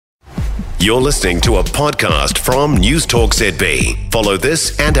You're listening to a podcast from News Talk ZB. Follow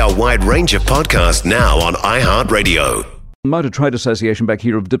this and our wide range of podcasts now on iHeartRadio. Motor Trade Association back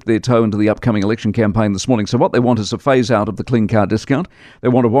here have dipped their toe into the upcoming election campaign this morning. So what they want is a phase out of the clean car discount. They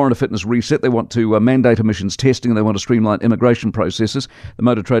want a warrant of fitness reset. They want to mandate emissions testing. They want to streamline immigration processes. The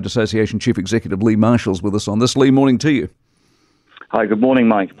Motor Trade Association Chief Executive Lee Marshall's with us on this. Lee, morning to you. Hi, good morning,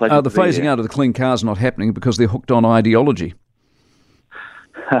 Mike. Pleasure The to be phasing here. out of the clean cars not happening because they're hooked on ideology.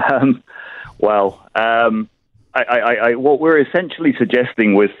 What we're essentially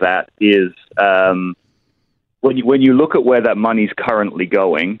suggesting with that is when you look at where that money's currently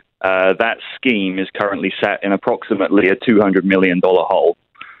going, that scheme is currently sat in approximately a $200 million hole.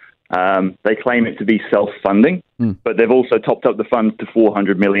 They claim it to be self-funding, but they've also topped up the funds to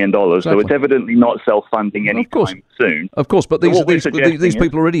 $400 million. Exactly. So it's evidently not self-funding anytime soon. Of course, but these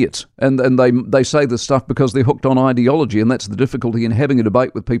people are idiots, and they say this stuff because they're hooked on ideology, and that's the difficulty in having a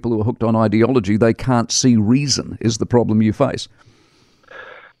debate with people who are hooked on ideology. They can't see reason is the problem you face.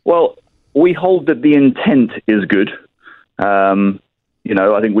 Well, we hold that the intent is good.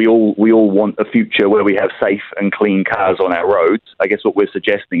 I think we all want a future where we have safe and clean cars on our roads. I guess what we're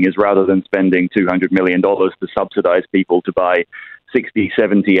suggesting is rather than spending $200 million to subsidize people to buy $60,000,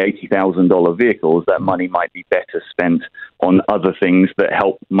 $70,000, $80,000 vehicles, that money might be better spent on other things that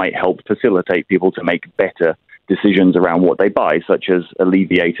might help facilitate people to make better decisions around what they buy, such as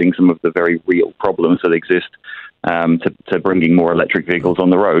alleviating some of the very real problems that exist to bringing more electric vehicles on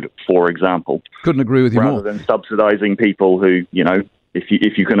the road, for example. Couldn't agree with you more. Rather than subsidizing people who,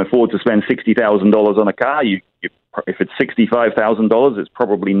 if you can afford to spend $60,000 on a car, if it's $65,000, it's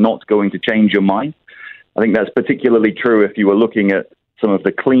probably not going to change your mind. I think that's particularly true if you were looking at some of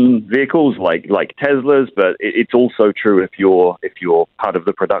the clean vehicles like Teslas, but it's also true if you're part of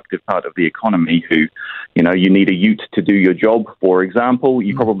the productive part of the economy who, you need a ute to do your job, for example.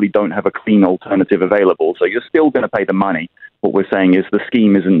 You probably don't have a clean alternative available, so you're still going to pay the money. What we're saying is the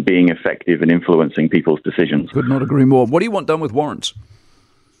scheme isn't being effective in influencing people's decisions. Could not agree more. What do you want done with warrants?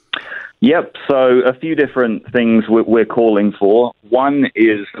 Yep, so a few different things we're calling for. One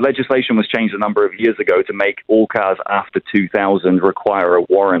is legislation was changed a number of years ago to make all cars after 2000 require a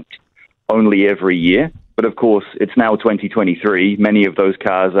warrant only every year. But of course, it's now 2023. Many of those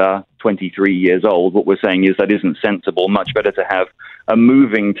cars are 23 years old. What we're saying is that isn't sensible. Much better to have a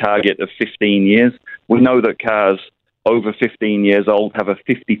moving target of 15 years. We know that cars over 15 years old have a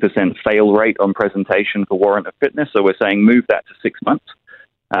 50% fail rate on presentation for warrant of fitness. So we're saying move that to 6 months.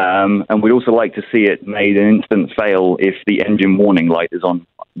 And we'd also like to see it made an instant fail if the engine warning light is on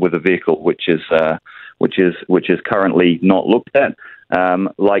with a vehicle, which is currently not looked at.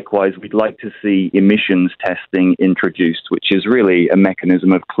 Likewise, we'd like to see emissions testing introduced, which is really a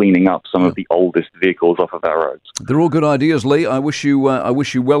mechanism of cleaning up some of the oldest vehicles off of our roads. They're all good ideas, Lee. I wish you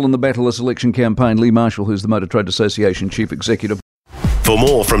well in the battle this election campaign. Lee Marshall, who's the Motor Trade Association Chief Executive. For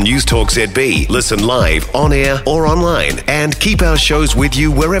more from News Talk ZB, listen live, on air or online, and keep our shows with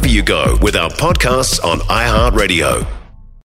you wherever you go with our podcasts on iHeartRadio.